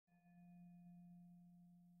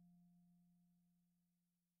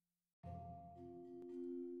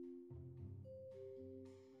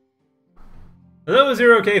Hello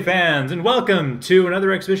Zero-K fans, and welcome to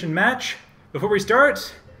another exhibition match. Before we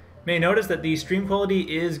start, you may notice that the stream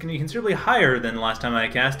quality is going to be considerably higher than the last time I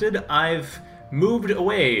casted. I've moved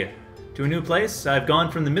away to a new place. I've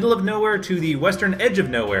gone from the middle of nowhere to the western edge of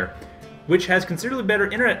nowhere, which has considerably better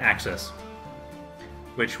internet access,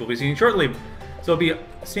 which we'll be seeing shortly. So I'll be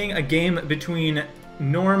seeing a game between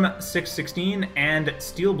norm0616 and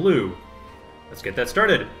Steel Blue. Let's get that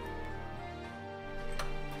started.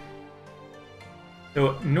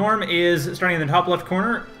 So Norm is starting in the top left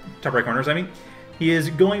corner, top right corners, I mean. He is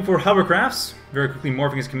going for Hovercrafts, very quickly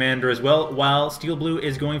morphing his commander as well, while Steel Blue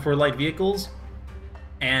is going for light vehicles,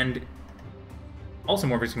 and also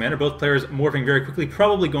morphing his commander. Both players morphing very quickly,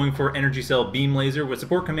 probably going for Energy Cell Beam Laser. With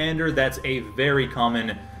Support Commander, that's a very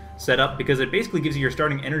common setup, because it basically gives you your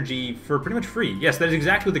starting energy for pretty much free. Yes, that is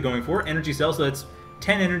exactly what they're going for, Energy Cell, so that's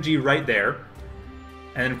 10 energy right there.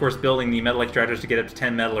 And then, of course, building the metal extractors to get up to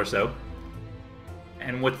 10 metal or so.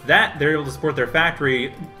 And with that, they're able to support their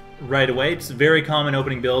factory right away. It's a very common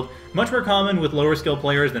opening build. Much more common with lower skill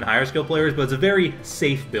players than higher skill players, but it's a very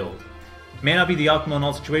safe build. May not be the optimal in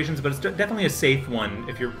all situations, but it's definitely a safe one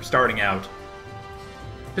if you're starting out.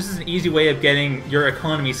 This is an easy way of getting your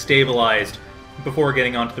economy stabilized before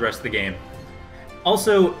getting onto the rest of the game.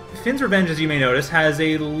 Also, Finn's Revenge, as you may notice, has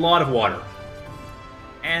a lot of water.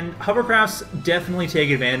 And hovercrafts definitely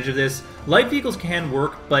take advantage of this. Light vehicles can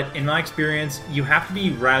work, but in my experience, you have to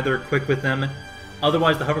be rather quick with them.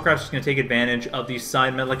 Otherwise, the hovercraft's just going to take advantage of these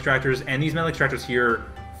side metal extractors, and these metal extractors here,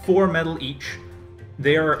 4 metal each.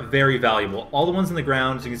 They are very valuable. All the ones on the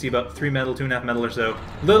ground, as you can see, about 3 metal, 2.5 metal or so.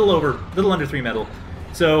 Little under 3 metal.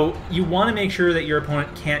 So you want to make sure that your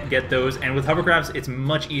opponent can't get those, and with hovercrafts, it's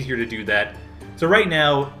much easier to do that. So right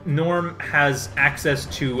now, Norm has access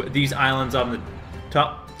to these islands on the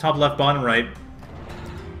top left, bottom right,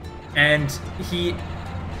 and he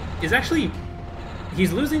is actually,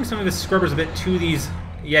 he's losing some of his scrubbers a bit to these,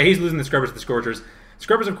 yeah, he's losing the scrubbers to the Scorchers.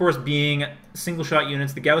 Scrubbers, of course, being single-shot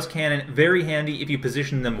units. The Gauss Cannon, very handy if you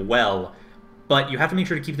position them well, but you have to make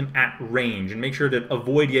sure to keep them at range, and make sure to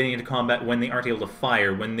avoid getting into combat when they aren't able to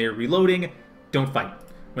fire. When they're reloading, don't fight.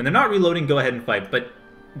 When they're not reloading, go ahead and fight, but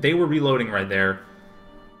they were reloading right there.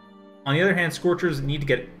 On the other hand, Scorchers need to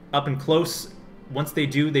get up and close. Once they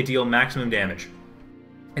do, they deal maximum damage.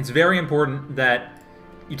 It's very important that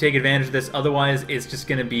you take advantage of this, otherwise it's just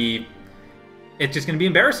going to be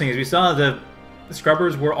embarrassing. As we saw, the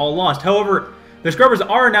scrubbers were all lost. However, the scrubbers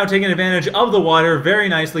are now taking advantage of the water. Very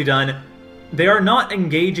nicely done. They are not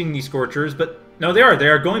engaging these Scorchers, but no, they are. They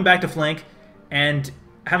are going back to flank, and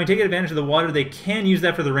having taken advantage of the water, they can use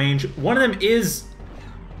that for the range. One of them is...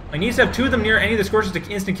 he needs to have 2 of them near any of the Scorchers to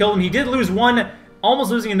instant kill them. He did lose one,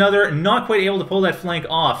 almost losing another, not quite able to pull that flank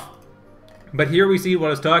off. But here we see what I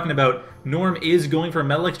was talking about. Norm is going for a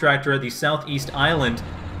metal extractor at the southeast island,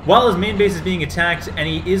 while his main base is being attacked, and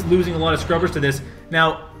he is losing a lot of scrubbers to this.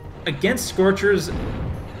 Now, against Scorchers,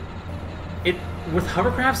 with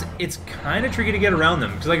hovercrafts, it's kind of tricky to get around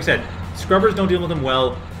them, because like I said, scrubbers don't deal with them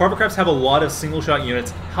well. Hovercrafts have a lot of single-shot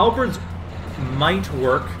units. Halberds might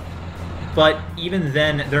work, but even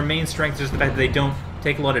then, their main strength is just the fact that they don't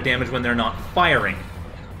take a lot of damage when they're not firing.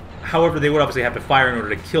 However, they would obviously have to fire in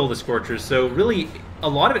order to kill the Scorchers, so really, a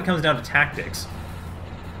lot of it comes down to tactics.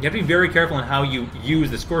 You have to be very careful in how you use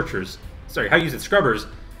the Scorchers. Sorry, how you use the Scrubbers.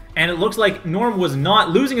 And it looks like Norm was not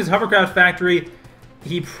losing his hovercraft factory.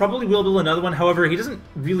 He probably will build another one, however, he doesn't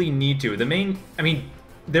really need to.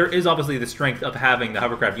 There is obviously the strength of having the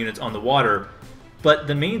hovercraft units on the water, but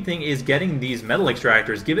the main thing is getting these metal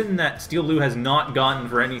extractors. Given that Steel Blue has not gone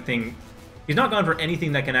for anything... he's not gone for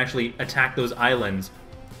anything that can actually attack those islands.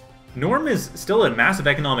 Norm is still a massive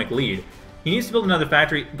economic lead. He needs to build another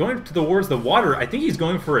factory. Going towards the water, I think he's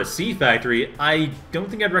going for a sea factory. I don't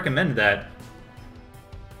think I'd recommend that.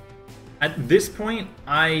 At this point,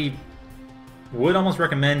 I would almost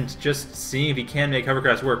recommend just seeing if he can make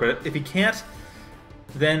hovercrafts work. But if he can't,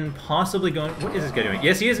 then possibly going... what is this guy doing?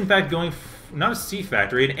 Yes, he is in fact going... not a sea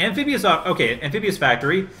factory, an amphibious... okay, amphibious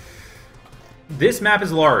factory. This map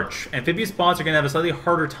is large. Amphibious bots are going to have a slightly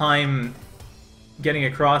harder time getting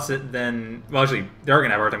across it than... well, actually, they are going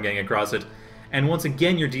to have a hard time getting across it. And once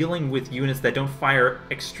again, you're dealing with units that don't fire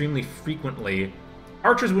extremely frequently.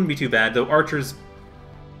 Archers wouldn't be too bad, though Archers...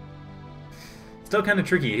 still kind of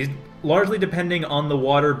tricky. He's largely depending on the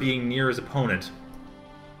water being near his opponent.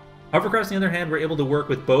 Hovercrafts, on the other hand, were able to work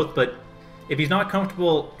with both, but if he's not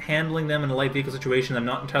comfortable handling them in a light vehicle situation, I'm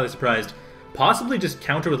not entirely surprised. Possibly just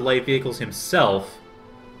counter with light vehicles himself,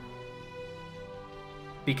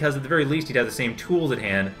 because at the very least he'd have the same tools at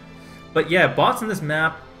hand. But yeah, bots on this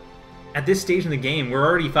map, at this stage in the game, we're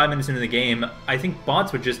already 5 minutes into the game, I think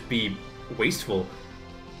bots would just be wasteful.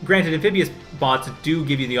 Granted, amphibious bots do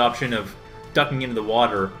give you the option of ducking into the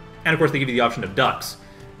water, and of course they give you the option of ducks,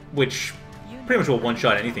 which pretty much will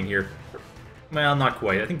one-shot anything here. Well, not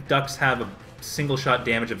quite. I think ducks have a single-shot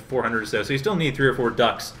damage of 400 or so, so you still need 3 or 4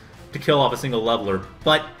 ducks to kill off a single leveler,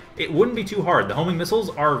 but it wouldn't be too hard. The homing missiles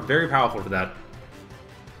are very powerful for that.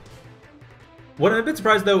 What I'm a bit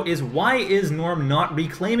surprised, though, is why is Norm not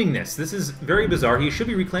reclaiming this? This is very bizarre. He should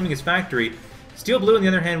be reclaiming his factory. Steel Blue, on the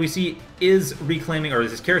other hand, we see is reclaiming, or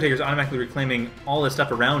his caretaker's automatically reclaiming all this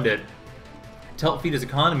stuff around it to help feed his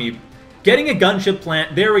economy. Getting a gunship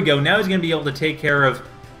plant, there we go. Now he's going to be able to take care of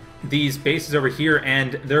these bases over here,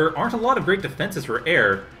 and there aren't a lot of great defenses for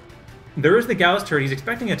air. There is the Gauss turret. He's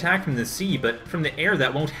expecting an attack from the sea, but from the air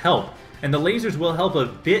that won't help. And the lasers will help a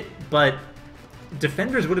bit, but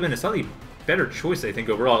defenders would have been a slightly better choice, I think,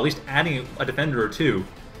 overall. At least adding a defender or two.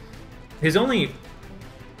 His only...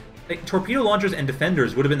 torpedo launchers and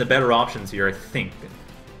defenders would have been the better options here, I think.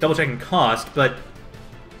 Double checking cost, but...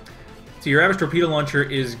 So your average torpedo launcher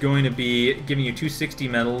is going to be giving you 260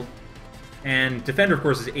 metal, and defender, of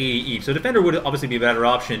course, is 80 each. So defender would obviously be a better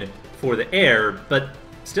option for the air, but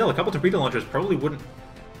still, a couple torpedo launchers probably wouldn't...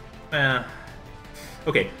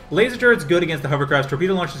 Okay, laser turret's good against the hovercrafts,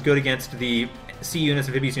 torpedo launcher's good against the sea units,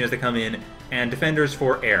 amphibious units that come in, and defenders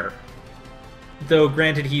for air. Though,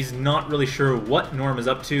 granted, he's not really sure what Norm is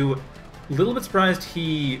up to. A little bit surprised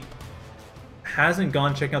he hasn't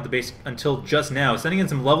gone checking out the base until just now, sending in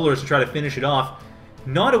some levelers to try to finish it off.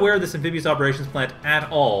 Not aware of this amphibious operations plant at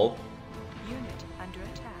all. Unit under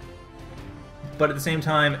attack. But at the same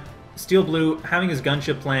time, Steel Blue having his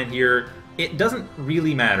gunship plant here, it doesn't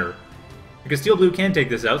really matter. Because Steel Blue can take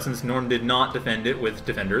this out since Norm did not defend it with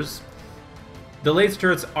defenders. The laser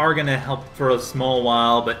turrets are going to help for a small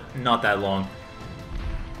while, but not that long.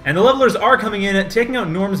 And the levelers are coming in, taking out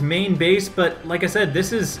Norm's main base, but like I said,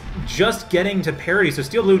 this is just getting to parity, so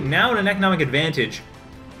Steel Blue now in an economic advantage.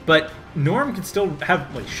 But Norm can still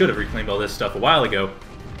have, like, should have reclaimed all this stuff a while ago.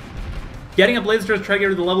 Getting up laser turrets to try to get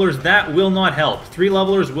rid of the levelers, that will not help. 3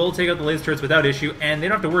 levelers will take out the laser turrets without issue, and they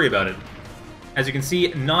don't have to worry about it. As you can see,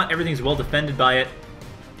 not everything's well defended by it.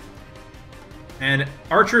 And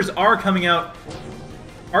archers are coming out.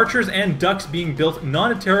 Archers and ducks being built,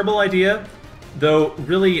 not a terrible idea. Though,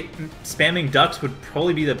 really, spamming ducks would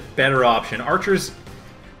probably be the better option. Archers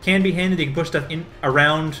can be handy. They can push stuff in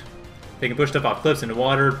around. They can push stuff off cliffs into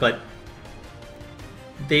water, but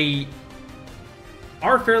they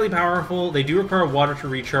are fairly powerful. They do require water to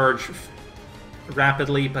recharge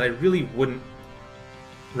rapidly, but I really wouldn't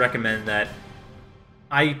recommend that.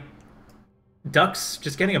 Ducks,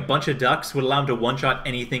 just getting a bunch of ducks would allow him to one-shot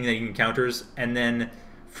anything that he encounters, and then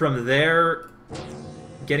from there,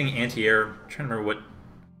 getting anti-air. I'm trying to remember what...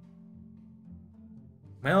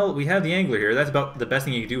 Well, we have the angler here. That's about the best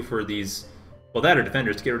thing you can do for these... Well, that or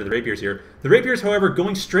defenders to get rid of the rapiers here. The rapiers, however,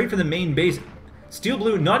 going straight for the main base. Steel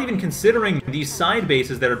Blue not even considering these side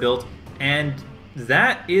bases that are built, and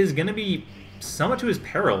that is going to be somewhat to his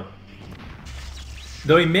peril.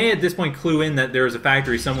 Though he may at this point clue in that there is a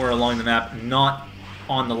factory somewhere along the map, not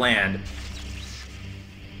on the land.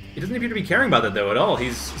 He doesn't appear to be caring about that, though, at all.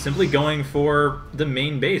 He's simply going for the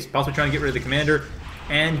main base, possibly trying to get rid of the commander,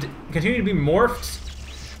 and continuing to be morphed.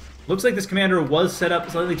 Looks like this commander was set up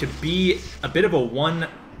slightly to be a bit of a one-robot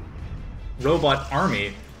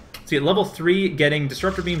army. See, at level 3, getting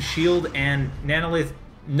Disruptor Beam, Shield, and Nanolith...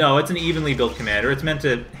 No, it's an evenly built commander. It's meant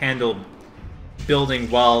to handle building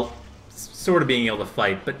while sort of being able to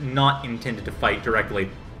fight, but not intended to fight directly.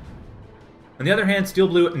 On the other hand, Steel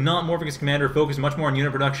Blue, not morphing his commander, focused much more on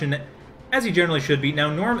unit production, as he generally should be.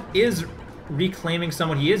 Now, Norm is reclaiming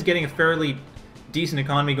someone. He is getting a fairly decent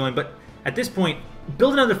economy going, but at this point,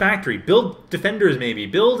 build another factory. Build defenders, maybe.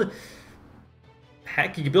 Build...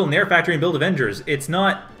 Heck, you could build an air factory and build Avengers. It's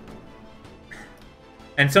not...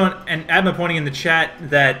 And Adma pointing in the chat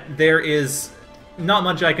that there is not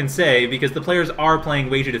much I can say, because the players are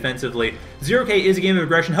playing way too defensively. 0K is a game of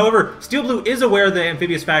aggression. However, Steel Blue is aware of the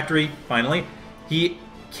amphibious factory, finally. He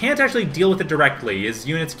can't actually deal with it directly. His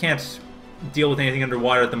units can't deal with anything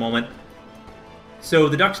underwater at the moment. So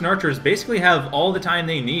the Ducks and Archers basically have all the time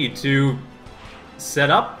they need to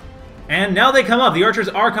set up. And now they come up. The Archers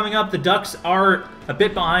are coming up. The Ducks are a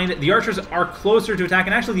bit behind. The Archers are closer to attack.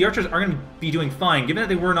 And actually, the Archers are going to be doing fine, given that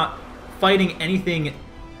they were not fighting anything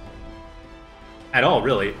at all,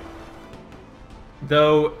 really.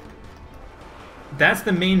 Though, that's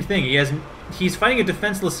the main thing. He's fighting a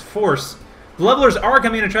defenseless force. The levelers are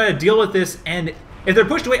coming in to try to deal with this, and if they're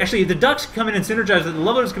pushed away... Actually, the Ducks come in and synergize. The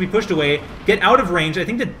levelers can be pushed away, get out of range. I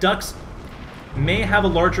think the Ducks may have a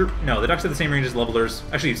larger... No, the Ducks have the same range as levelers.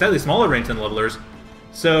 Actually, slightly smaller range than levelers.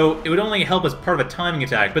 So it would only help as part of a timing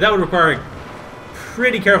attack, but that would require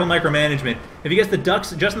pretty careful micromanagement. If he gets the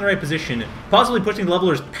ducks just in the right position, possibly pushing the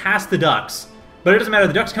levelers past the ducks. But it doesn't matter,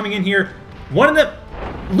 the ducks coming in here, one of them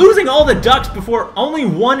losing all the ducks before only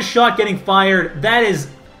one shot getting fired, that is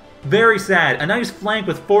very sad. A nice flank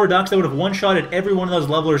with 4 ducks that would have one-shotted every one of those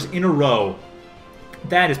levelers in a row.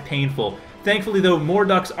 That is painful. Thankfully, though, more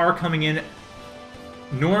ducks are coming in.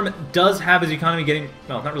 Norm does have his economy getting,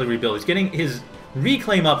 well, not really rebuilt. He's getting his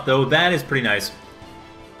reclaim up, though. That is pretty nice.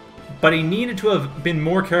 But he needed to have been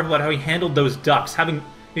more careful about how he handled those ducks. If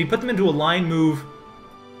he put them into a line move,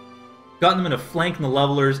 gotten them in a flank in the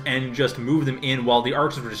levelers, and just moved them in while the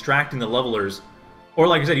archers were distracting the levelers. Or,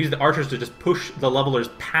 like I said, use the archers to just push the levelers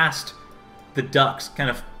past the ducks. Kind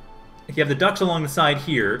of, you have the ducks along the side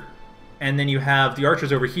here, and then you have the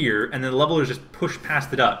archers over here, and then the levelers just push past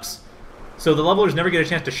the ducks. So the levelers never get a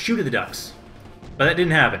chance to shoot at the ducks. But that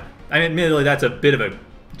didn't happen. I mean, admittedly, that's a bit of a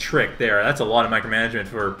trick there. That's a lot of micromanagement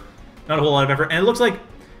for not a whole lot of effort. And it looks like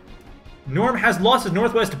Norm has lost his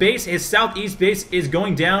northwest base. His southeast base is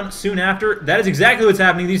going down soon after. That is exactly what's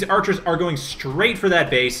happening. These archers are going straight for that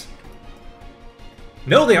base.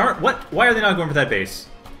 No, they aren't. What? Why are they not going for that base?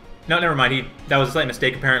 No, never mind. That was a slight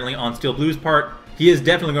mistake, apparently, on Steel Blue's part. He is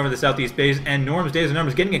definitely going for the southeast base, and Norm's Days of Norm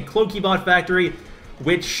is getting a Cloaky Bot factory,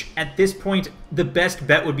 which, at this point, the best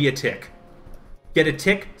bet would be a tick. Get a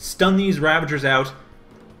tick, stun these Ravagers out.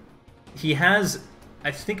 He has,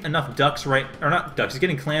 I think, enough ducks right... Or not ducks, he's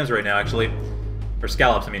getting clams right now, actually. Or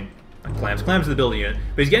scallops, I mean. Not clams. Clams are the building unit.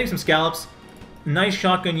 But he's getting some scallops. Nice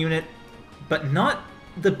shotgun unit, but not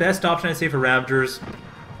the best option, I'd say, for Ravagers.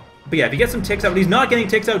 But yeah, if he gets some ticks out, but he's not getting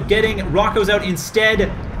ticks out, getting Rockos out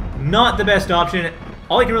instead, not the best option.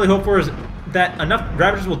 All I can really hope for is that enough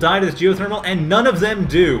Ravagers will die to this geothermal, and none of them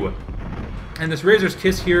do. And this Razor's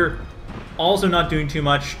Kiss here, also not doing too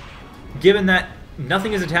much, given that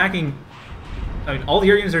nothing is attacking... I mean, all the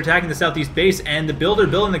air units are attacking the southeast base, and the builder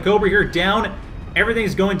building the Cobra here down. Everything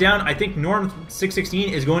is going down. I think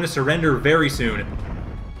norm0616 is going to surrender very soon.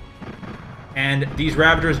 And these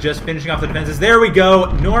Ravagers just finishing off the defenses. There we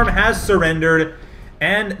go. Norm has surrendered.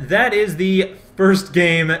 And that is the first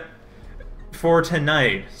game for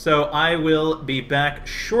tonight. So I will be back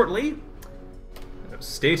shortly.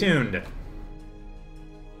 Stay tuned.